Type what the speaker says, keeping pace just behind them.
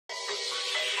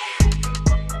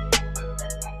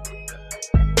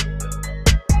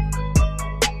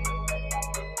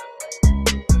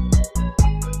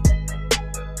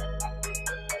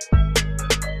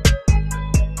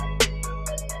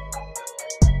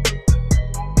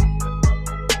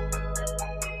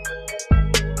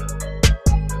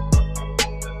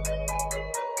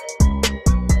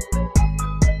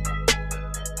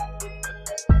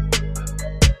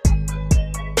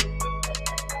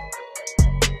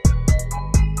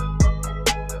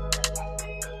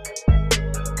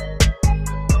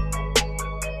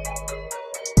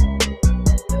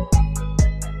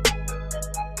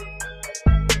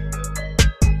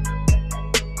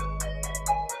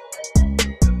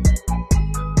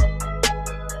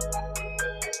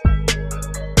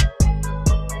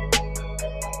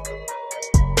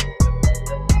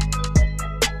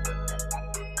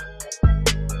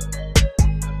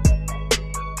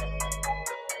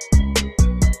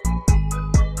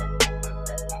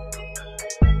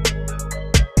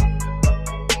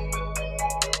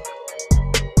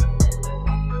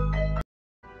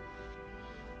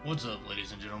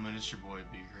It's your boy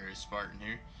Big Ray Spartan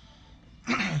here.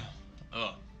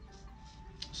 Oh,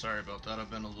 sorry about that.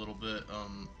 I've been a little bit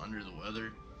under the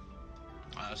weather.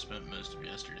 I spent most of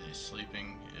yesterday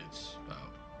sleeping. It's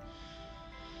about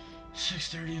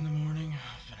 6:30 in the morning.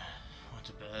 Went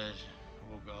to bed,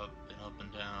 woke up, been up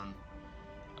and down.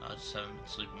 I just haven't been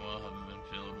sleeping well, haven't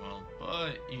been feeling well.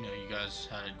 But, you know, you guys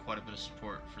had quite a bit of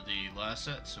support for the last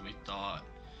set, so we thought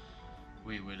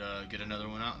we would get another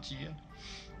one out to you.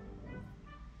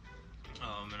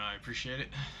 And I appreciate it.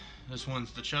 This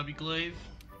one's the Chubby Glave.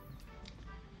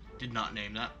 Did not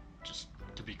name that, just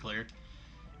to be clear.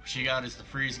 What she got is the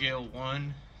Freeze Gale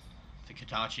 1, the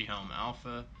Katachi Helm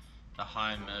Alpha, the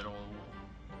High Metal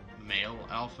Male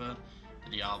Alpha,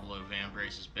 the Diablo Van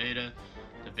Braces Beta,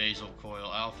 the Basil Coil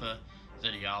Alpha,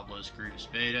 the Diablo Screws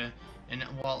Beta, and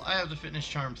while I have the Fitness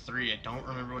Charm 3, I don't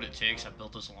remember what it takes. I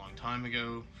built this a long time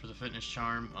ago for the Fitness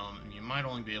Charm, and you might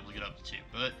only be able to get up to 2,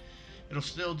 but it'll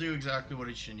still do exactly what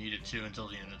it should need it to until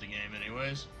the end of the game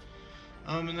anyways.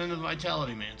 And then the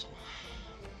Vitality Mantle.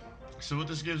 So what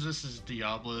this gives us is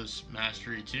Diablo's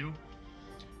Mastery 2,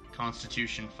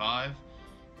 Constitution 5,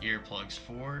 Earplugs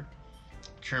 4,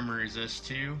 Tremor Resist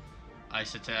 2,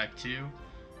 Ice Attack 2,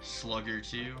 Slugger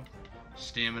 2,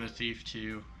 Stamina Thief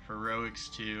 2, Heroics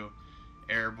 2,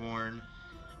 Airborne,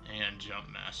 and Jump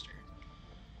Master.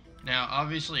 Now,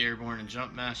 obviously, Airborne and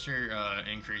Jump Master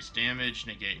increase damage,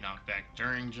 negate knockback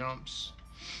during jumps.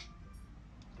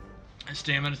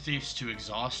 Stamina Thief's to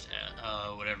exhaust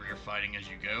whatever you're fighting as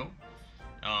you go.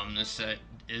 This set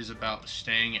is about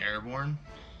staying airborne.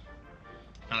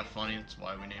 Kind of funny, that's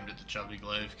why we named it the Chubby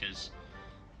Glave, because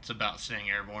it's about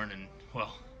staying airborne, and,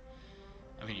 well,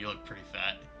 I mean, you look pretty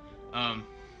fat.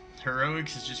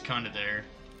 Heroics is just kind of there.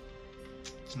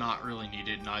 It's not really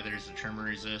needed, neither is the Tremor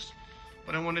Resist.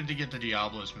 But I wanted to get the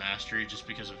Diablo's Mastery just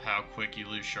because of how quick you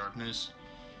lose sharpness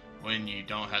when you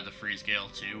don't have the Freeze Gale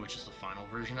 2, which is the final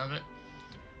version of it.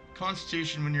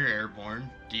 Constitution, when you're airborne,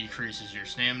 decreases your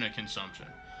stamina consumption.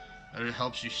 It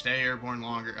helps you stay airborne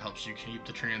longer, it helps you keep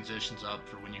the transitions up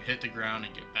for when you hit the ground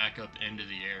and get back up into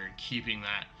the air, and keeping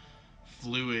that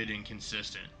fluid and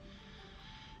consistent.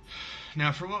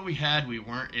 Now, for what we had, we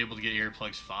weren't able to get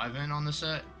Earplugs 5 in on the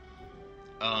set.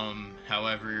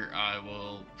 However, I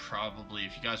will probably,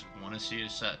 if you guys want to see a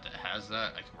set that has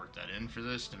that, I can work that in for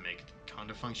this to make it kind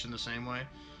of function the same way.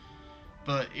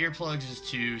 But Earplugs is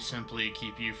to simply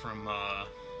keep you from,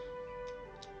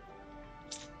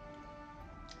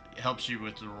 it helps you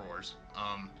with the roars.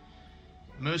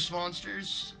 Most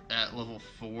monsters at level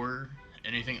 4,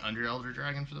 anything under Elder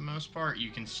Dragon for the most part, you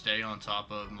can stay on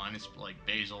top of, minus like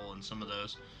Basil and some of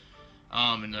those,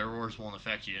 and their roars won't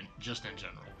affect you just in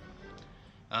general.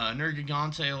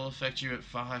 Nergigante will affect you at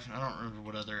 5, and I don't remember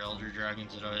what other Elder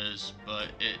Dragons it is, but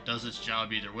it does its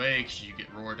job either way, because you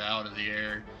get roared out of the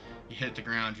air, you hit the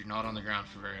ground, you're not on the ground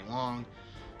for very long.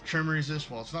 Tremor Resist,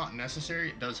 while it's not necessary,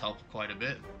 it does help quite a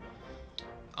bit,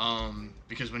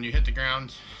 because when you hit the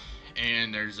ground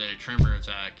and there's a tremor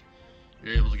attack,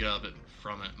 you're able to get up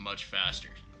from it much faster.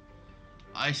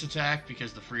 Ice Attack,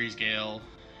 because the Freeze Gale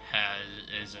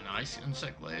is an Ice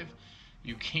Insect Glaive.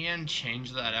 You can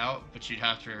change that out, but you'd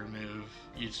have to remove,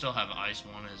 you'd still have Ice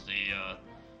 1 as the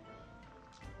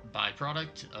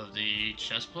byproduct of the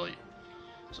chest plate.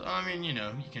 So, I mean, you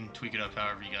know, you can tweak it up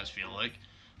however you guys feel like.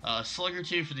 Slugger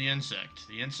 2 for the Insect.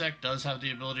 The Insect does have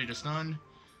the ability to stun.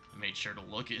 I made sure to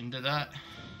look into that.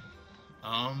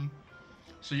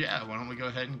 So yeah, why don't we go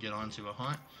ahead and get on to a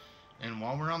hunt. And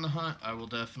while we're on the hunt, I will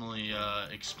definitely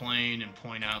explain and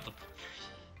point out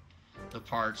the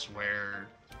parts where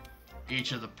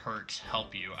each of the perks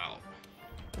help you out.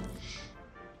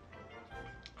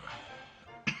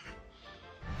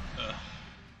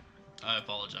 I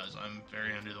apologize, I'm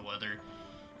very under the weather.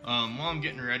 While I'm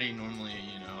getting ready, normally,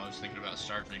 you know, I was thinking about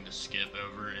starting to skip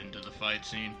over into the fight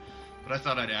scene, but I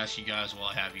thought I'd ask you guys while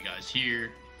I have you guys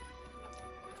here.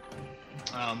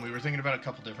 We were thinking about a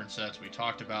couple different sets. We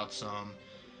talked about some.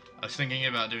 I was thinking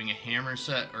about doing a hammer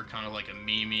set or kind of like a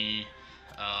Mimi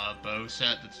bow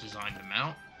set that's designed to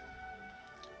mount.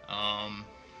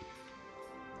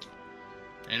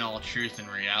 In all truth and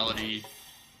reality,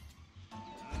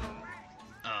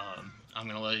 I'm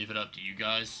going to leave it up to you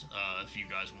guys. If you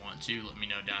guys want to, let me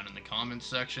know down in the comments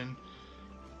section.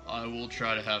 I will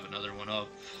try to have another one up.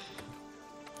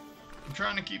 I'm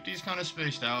trying to keep these kind of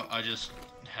spaced out. I just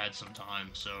had some time,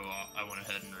 so I went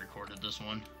ahead and recorded this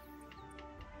one.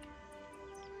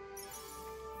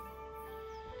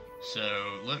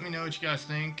 So let me know what you guys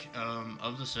think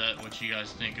of the set, what you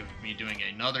guys think of me doing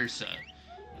another set.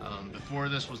 Before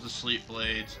this was the Sleep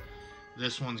Blades.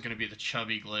 This one's going to be the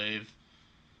Chubby Glave.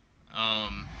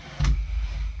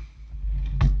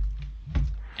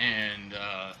 and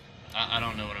I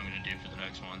don't know what I'm going to do for the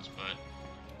next ones, but,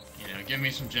 you know, give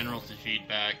me some general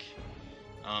feedback.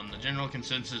 The general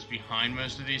consensus behind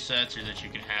most of these sets are that you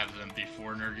can have them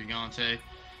before Nergigante,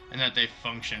 and that they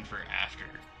function for after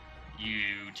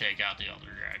you take out the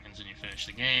Elder Dragons and you finish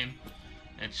the game,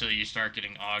 until you start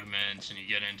getting augments and you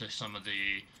get into some of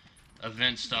the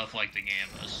event stuff like the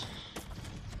Gambas.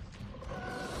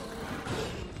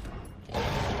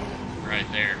 Right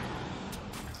there.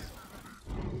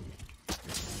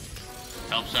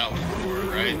 Helps out with the core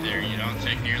right there. You don't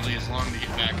take nearly as long to get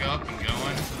back up and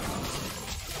going.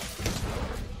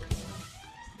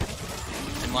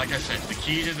 And like I said, the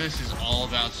key to this is all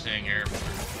about staying airborne.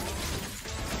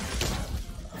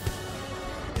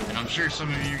 And I'm sure some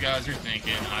of you guys are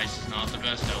thinking, ice is not the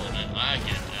best element. I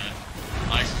get that.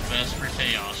 Ice is best for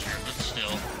Teostra, but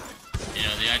still. You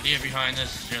know, the idea behind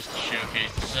this is just to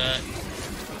showcase the set.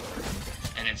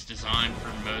 And it's designed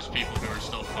for most people who are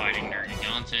still fighting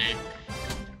Nergigante,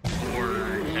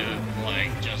 or have,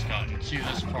 like, just gotten to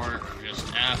this part, or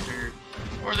just after,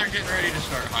 or they're getting ready to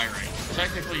start high rank.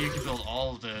 Technically, you can build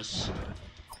all of this,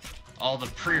 all the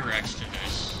prereqs to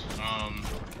this,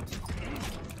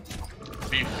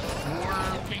 before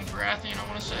King Baratheon, I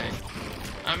want to say.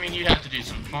 I mean, you'd have to do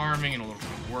some farming and a little bit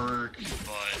of work,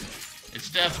 but it's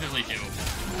definitely doable.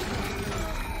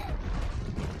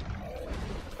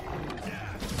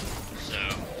 So,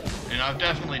 and I've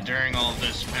definitely, during all of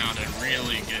this, found a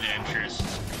really good interest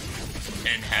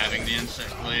in having the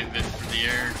Insect Glaive bit for the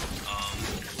air.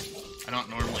 I don't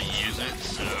normally use it,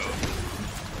 so...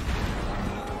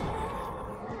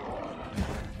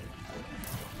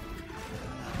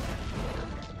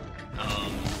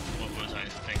 what was I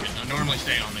thinking? I normally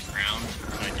stay on the ground,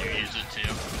 but I do use it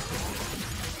too.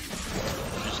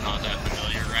 I'm just not that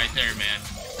familiar. Right there, man.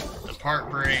 The part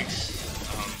breaks.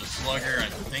 The Slugger, I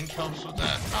think, helps with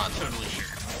that. Not totally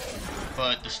sure.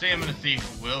 But the Stamina Thief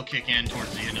will kick in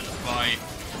towards the end of the fight.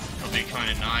 It'll be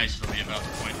kind of nice. It'll be about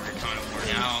the point where you're kind of worn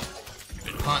out. You've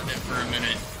been hunting it for a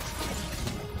minute.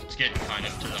 It's getting kind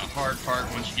of to the hard part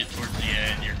once you get towards the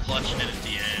end. You're clutching it at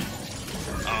the end.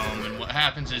 And what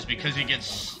happens is, because he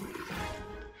gets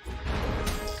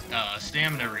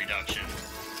stamina reduction,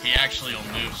 he actually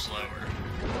will move slower,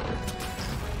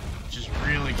 which is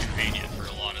really convenient for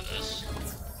a lot of this.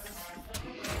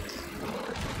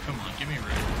 Come on, give me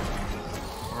red.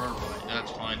 Or white,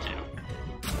 that's fine too.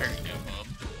 There you go, bub.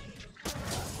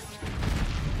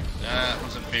 That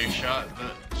was a big shot,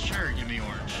 but sure, give me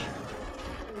orange.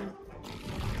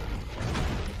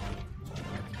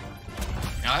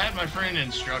 Now, I had my friend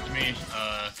instruct me,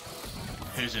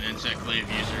 who's an Insect Glaive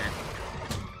user,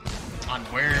 on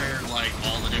where, like,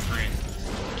 all the different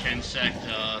Kinsect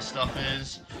stuff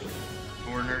is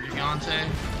for Nergigante.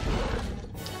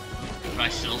 But I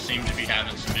still seem to be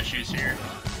having some issues here.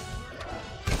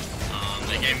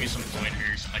 They gave me some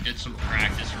pointers. I did some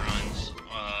practice runs.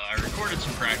 I recorded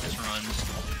some practice runs,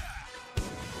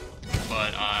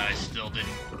 but I still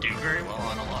didn't do very well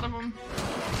on a lot of them.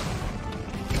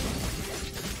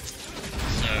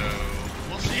 So,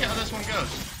 we'll see how this one goes.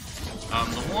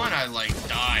 The one I, like,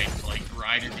 died, like,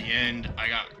 right at the end. I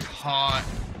got caught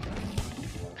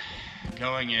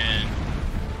going in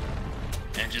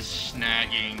and just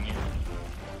snagging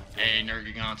a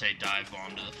Nergigante dive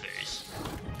bomb to the face.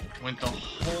 Went the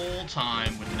whole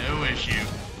time with no issue.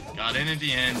 Got in at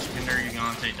the end, took a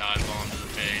Nergigante dive bomb to the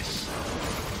face.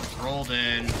 Rolled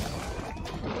in.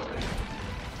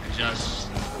 And just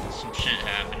some shit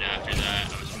happened after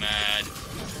that. I was mad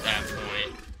at that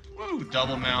point. Woo!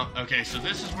 Double mount. Okay, so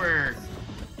this is where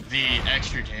the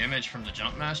extra damage from the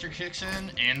Jump Master kicks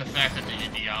in, and the fact that the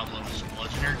Diablo's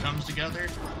Bludgeoner comes together.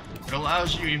 It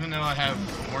allows you, even though I have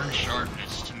Orange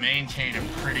Sharpness, to maintain a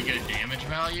pretty good damage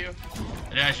value.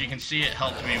 And as you can see, it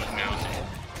helped me with mounting.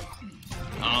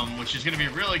 Which is going to be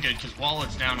really good, because while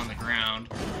it's down on the ground,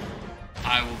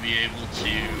 I will be able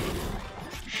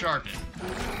to sharpen.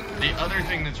 The other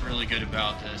thing that's really good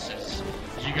about this is,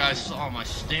 as you guys saw, my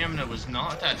stamina was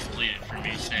not that depleted for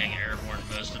me staying airborne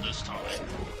most of this time.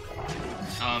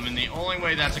 And the only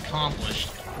way that's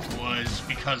accomplished was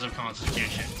because of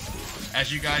Constitution.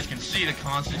 As you guys can see, the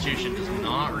Constitution does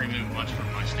not remove much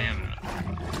from my stamina.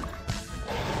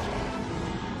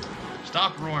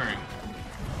 Stop roaring.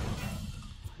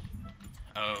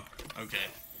 Oh, okay.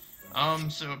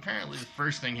 So apparently the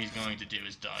first thing he's going to do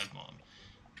is dive bomb.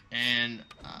 And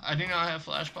I do not have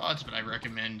flash pods, but I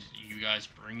recommend you guys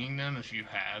bringing them if you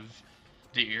have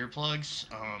the earplugs.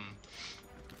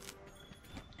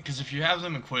 Because if you have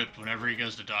them equipped, whenever he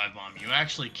goes to dive bomb, you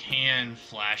actually can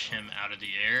flash him out of the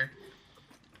air.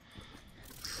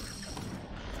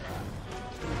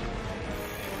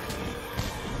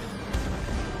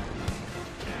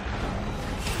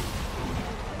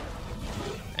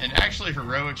 And actually,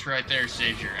 heroics right there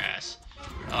saves your ass.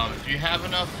 If you have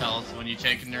enough health when you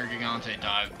take a Nergigante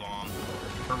dive bomb,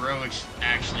 heroics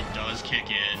actually does kick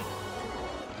in.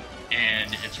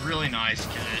 And it's really nice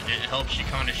because it helps you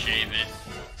kind of shave it.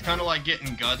 It's kind of like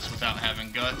getting guts without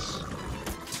having guts.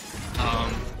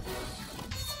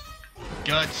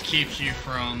 Guts keeps you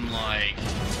from, like,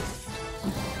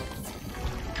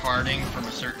 carding from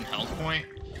a certain health point.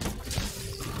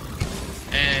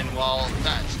 And while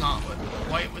that's not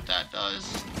quite what that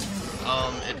does,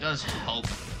 it does help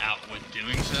out with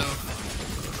doing so.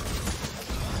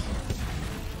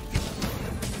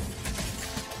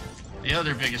 The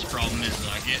other biggest problem is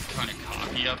that I get kind of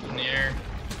cocky up in the air.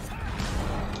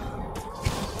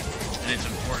 And it's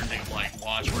important to, like,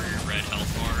 watch where your red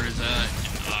health bar is at,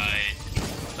 and I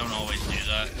don't always do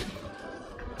that.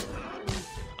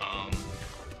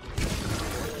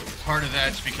 Part of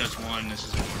that's because, one, this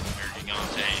is a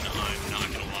Nergigante, and I'm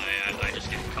not gonna lie, I just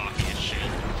get cocky as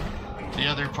shit. The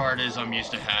other part is I'm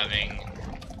used to having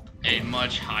a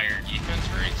much higher defense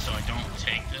rate, so I don't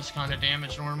take this kind of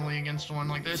damage normally against one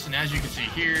like this. And as you can see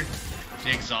here,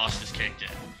 the exhaust is kicked in.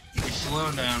 We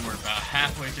slow down, we're about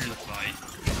halfway through the fight.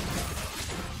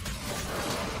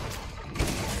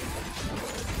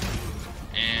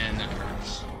 And that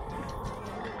hurts.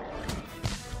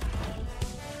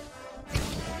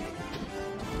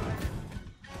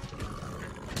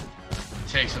 It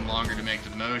takes them longer to make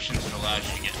the motions. It allows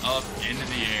you to get up into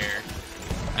the air,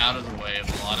 out of the way of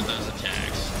a lot of those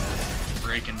attacks.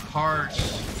 Breaking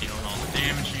parts, dealing all the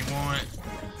damage you want.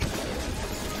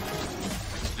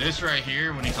 This right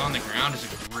here, when he's on the ground, is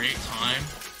a great time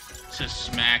to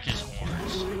smack his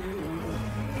horns.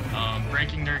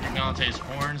 Breaking Nergigante's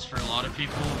horns for a lot of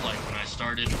people, like when I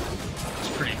started, was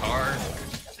pretty hard.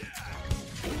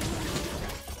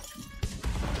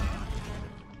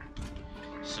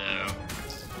 So,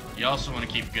 you also want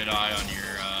to keep a good eye on your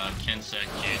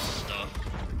sidmfkid stuff.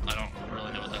 I don't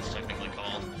really know what that's technically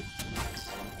called.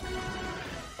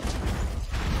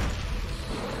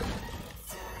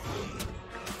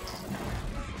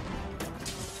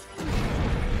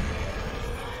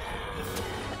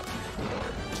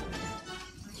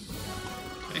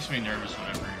 Makes me nervous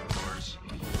whenever he roars.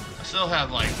 I still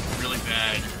have, like, really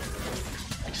bad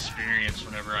experience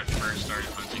whenever I first started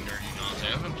hunting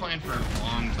Nergigante. I've been playing for a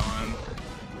long time.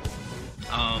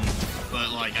 But,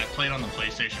 like, I played on the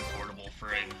PlayStation Portable for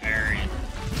a very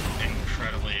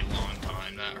incredibly long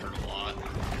time. That hurt a lot.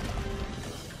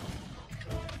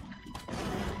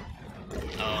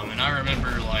 And I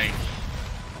remember, like,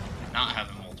 not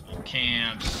having multiple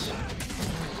camps.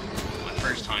 My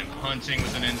first time hunting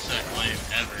with an insect glaive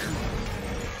ever.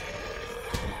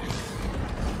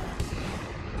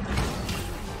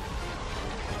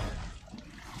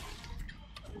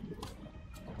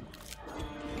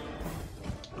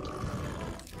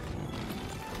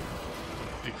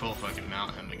 Be cool if I could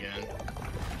mount him again.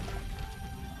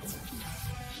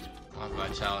 My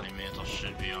vitality mantle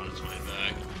should be on its way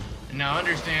back. And now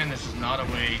understand this is not a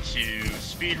way to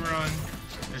speedrun.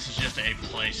 This is just a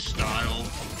play style.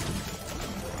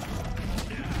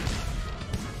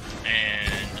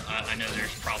 And I know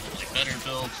there's probably better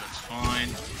builds, that's fine.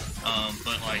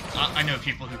 But like, I know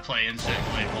people who play Insect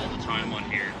Glaive all the time on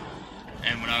here.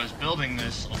 And when I was building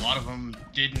this, a lot of them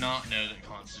did not know that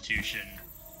Constitution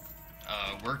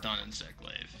worked on Insect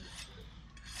Glaive.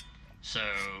 So,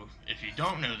 if you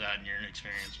don't know that and you're an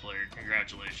experienced player,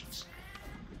 congratulations.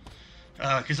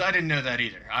 Because I didn't know that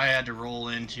either. I had to roll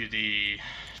into the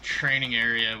training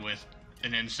area with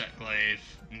an Insect Glaive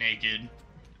naked,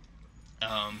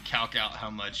 calc out how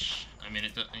much, I mean,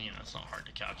 it's not hard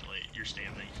to calculate your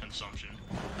stamina consumption,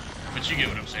 but you get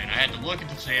what I'm saying. I had to look at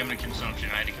the stamina consumption,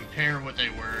 I had to compare what they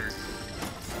were.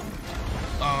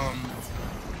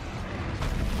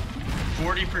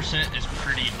 40% is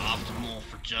pretty optimal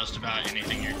for just about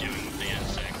anything you're doing with the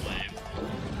Insect Glaive.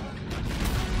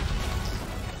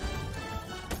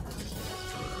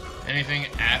 Anything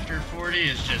after 40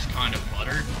 is just kind of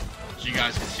buttered. As you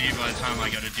guys can see, by the time I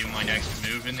go to do my next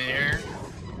move in the air,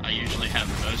 I usually have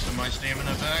most of my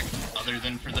stamina back, other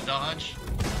than for the dodge.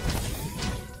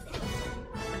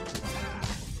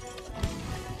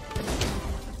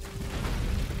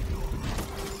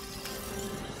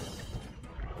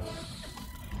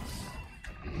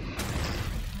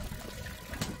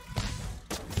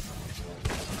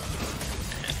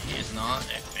 And he is not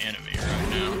a fan of me right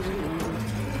now.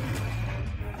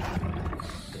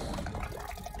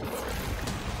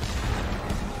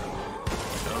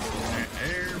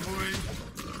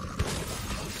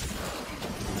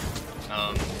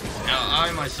 Now,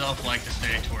 I myself like to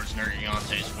stay towards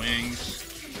Nergigante's wings.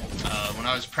 When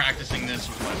I was practicing this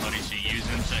with my buddies who use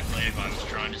Insect Glaive, I was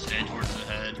trying to stay towards the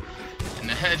head. And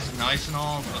the head's nice and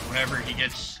all, but whenever he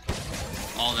gets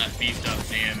all that beefed up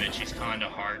damage, he's kind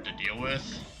of hard to deal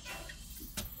with.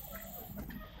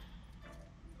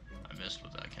 I missed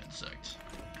with that insect.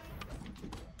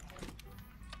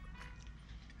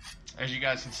 As you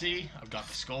guys can see, I've got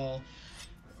the skull.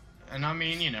 And I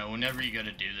mean, you know, whenever you go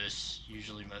to do this,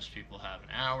 usually most people have an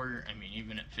hour. I mean,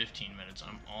 even at 15 minutes,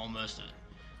 I'm almost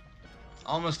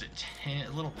at 10,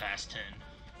 a little past 10.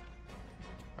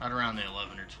 Right around the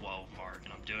 11 or 12 mark,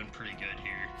 and I'm doing pretty good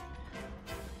here.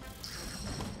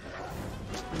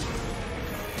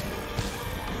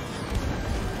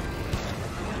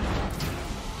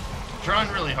 I'm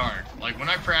trying really hard. Like, when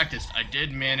I practiced, I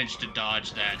did manage to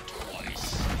dodge that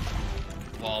twice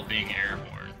while being airborne.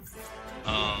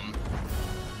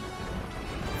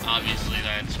 Obviously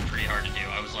that's pretty hard to do.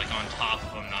 I was like on top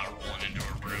of him, not rolling into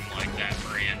a room like that,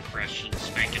 brand fresh and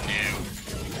spanking new.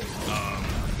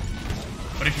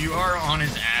 But if you are on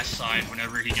his ass side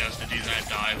whenever he goes to do that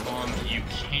dive bomb, you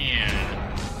can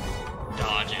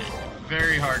dodge it.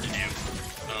 Very hard to do.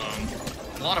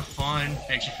 A lot of fun,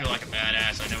 makes you feel like a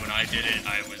badass. I know when I did it,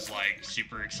 I was like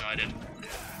super excited.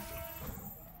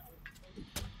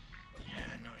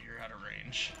 Yeah, no, you're out of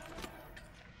range.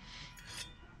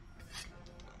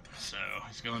 So,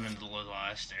 he's going into the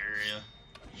last area.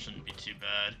 Shouldn't be too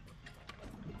bad.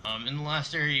 In the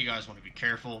last area, you guys want to be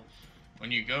careful. When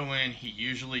you go in, he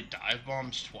usually dive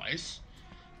bombs twice,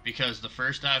 because the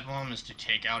first dive bomb is to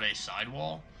take out a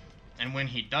sidewall, and when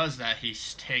he does that, he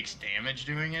takes damage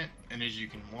doing it. And as you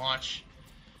can watch,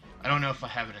 I don't know if I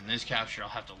have it in this capture. I'll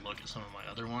have to look at some of my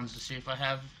other ones to see if I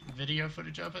have video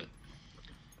footage of it.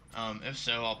 If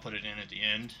so, I'll put it in at the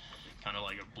end, kind of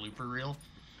like a blooper reel.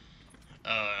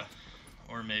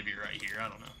 Or maybe right here, I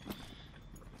don't know.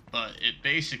 But it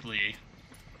basically...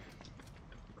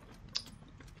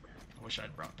 I wish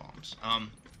I'd brought bombs.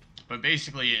 But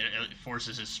basically it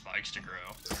forces his spikes to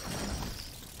grow.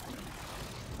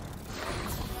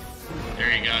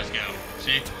 There you guys go.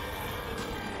 See?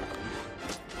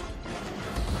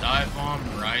 Dive bomb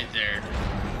right there.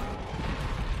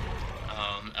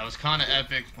 That was kind of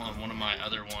epic on one of my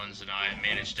other ones, and I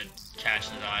managed to catch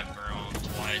the dive bomb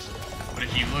twice. But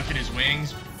if you look at his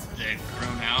wings, they've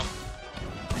grown out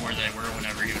from where they were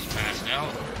whenever he was passed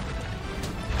out.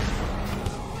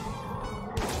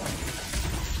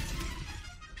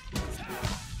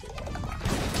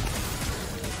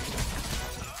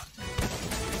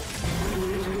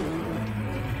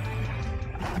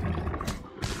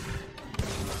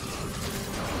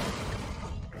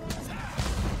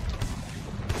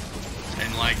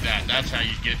 Like that. That's how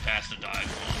you get past the dive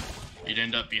bomb. You'd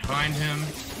end up behind him.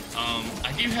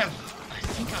 I think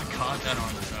I caught that on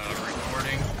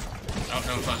recording. I don't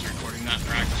know if I was recording that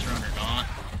practice run or not.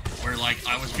 Where like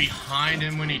I was behind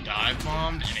him when he dive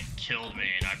bombed and it killed me,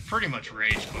 and I pretty much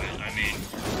rage quit. I mean,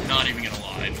 not even gonna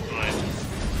lie, but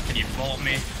can you fault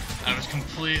me? I was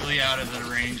completely out of the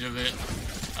range of it.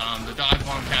 The dive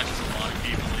bomb catches a lot of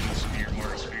people, even some of your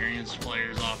more experienced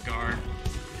players, off guard.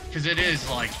 Because it is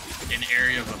like an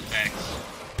area of effect.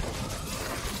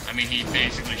 I mean, he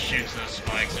basically shoots those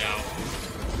spikes out.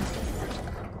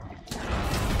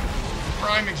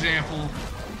 Prime example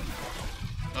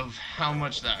of how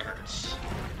much that hurts.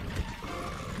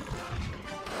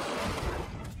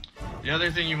 The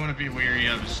other thing you want to be wary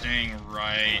of is staying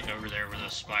right over there where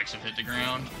those spikes have hit the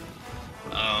ground.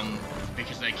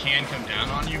 Because they can come down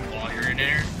on you while you're in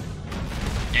air.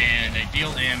 And they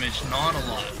deal damage, not a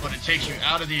lot, but it takes you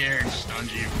out of the air and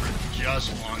stuns you for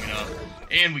just long enough.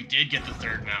 And we did get the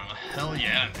third mount. Hell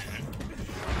yeah, man.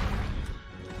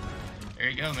 There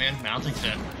you go, man. Mounting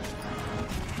set.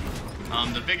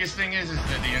 The biggest thing is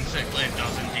that the Insect Glaive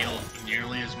doesn't deal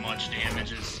nearly as much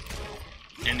damage as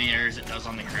in the air as it does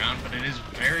on the ground, but it is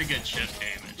very good chip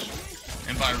damage.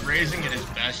 And by raising it as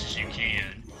best as you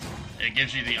can, it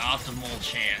gives you the optimal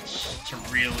chance to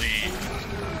really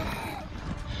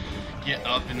get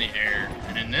up in the air.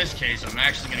 And in this case, I'm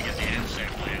actually going to get the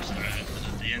Insect Glaives thread.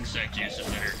 The insect juices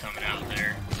that are coming out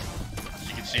there. As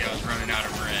you can see, I was running out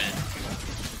of red.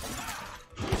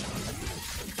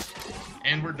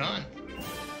 And we're done.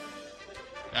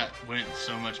 That went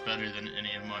so much better than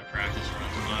any of my practice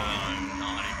runs. I'm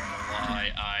not even gonna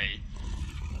lie.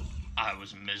 I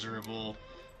was miserable.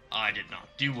 I did not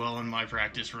do well in my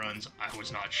practice runs. I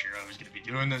was not sure I was going to be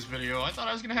doing this video. I thought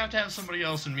I was going to have somebody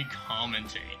else and me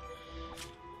commentate.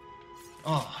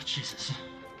 Oh, Jesus.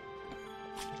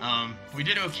 We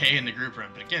did okay in the group run,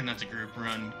 but again, that's a group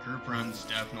run. Group runs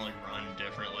definitely run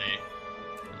differently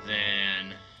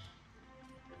than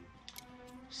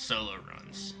solo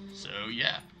runs. So,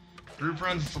 yeah. Group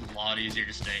runs, it's a lot easier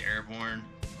to stay airborne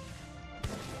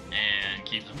and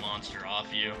keep the monster off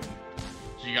you.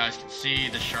 So you guys can see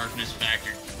the sharpness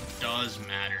factor does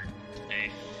matter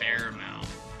a fair amount.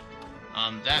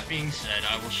 That being said,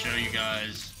 I will show you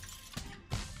guys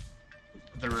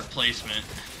the replacement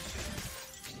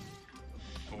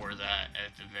for that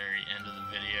at the very end of the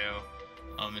video.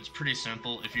 It's pretty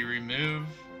simple. If you remove,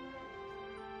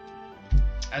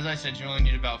 as I said, you only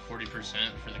need about 40%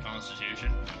 for the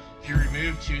Constitution. If you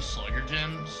remove 2 Slugger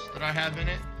gems that I have in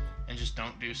it, and just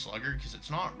don't do Slugger, because it's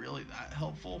not really that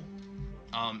helpful.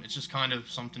 It's just kind of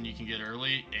something you can get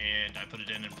early, and I put it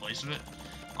in place of it.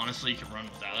 Honestly, you can run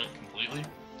without it completely.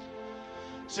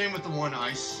 Same with the 1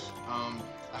 ice.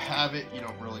 I have it, you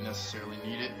don't really necessarily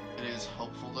need it. It is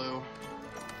helpful though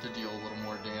to deal a little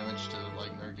more damage to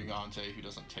like Nergigante, who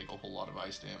doesn't take a whole lot of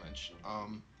ice damage.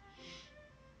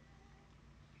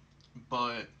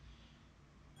 But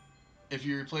if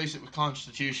you replace it with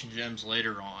Constitution gems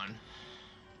later on,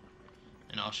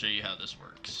 and I'll show you how this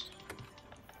works.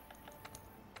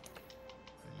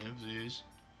 Remove these.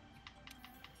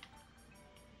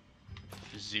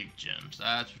 Physique gems,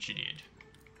 that's what you need.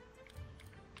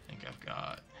 I think I've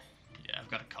got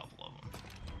a couple of them.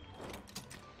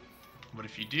 But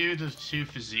if you do the 2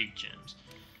 physique gems,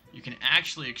 you can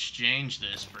actually exchange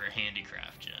this for a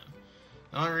handicraft gem.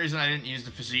 The only reason I didn't use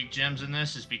the physique gems in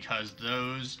this is because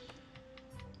those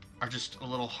are just a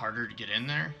little harder to get in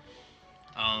there.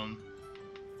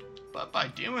 But by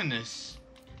doing this,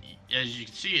 as you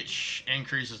can see, it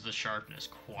increases the sharpness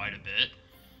quite a bit.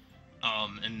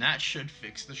 And that should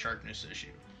fix the sharpness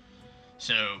issue.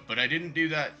 So, but I didn't do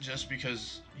that just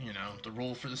because, you know, the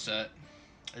rule for the set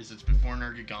is it's before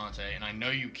Nergigante, and I know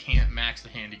you can't max the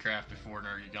handicraft before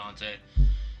Nergigante.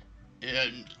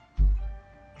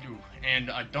 And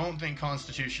I don't think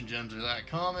Constitution gems are that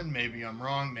common. Maybe I'm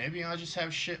wrong. Maybe I just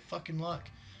have shit fucking luck.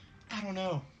 I don't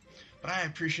know. But I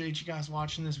appreciate you guys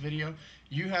watching this video.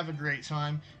 You have a great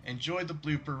time. Enjoy the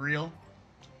blooper reel.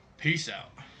 Peace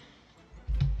out.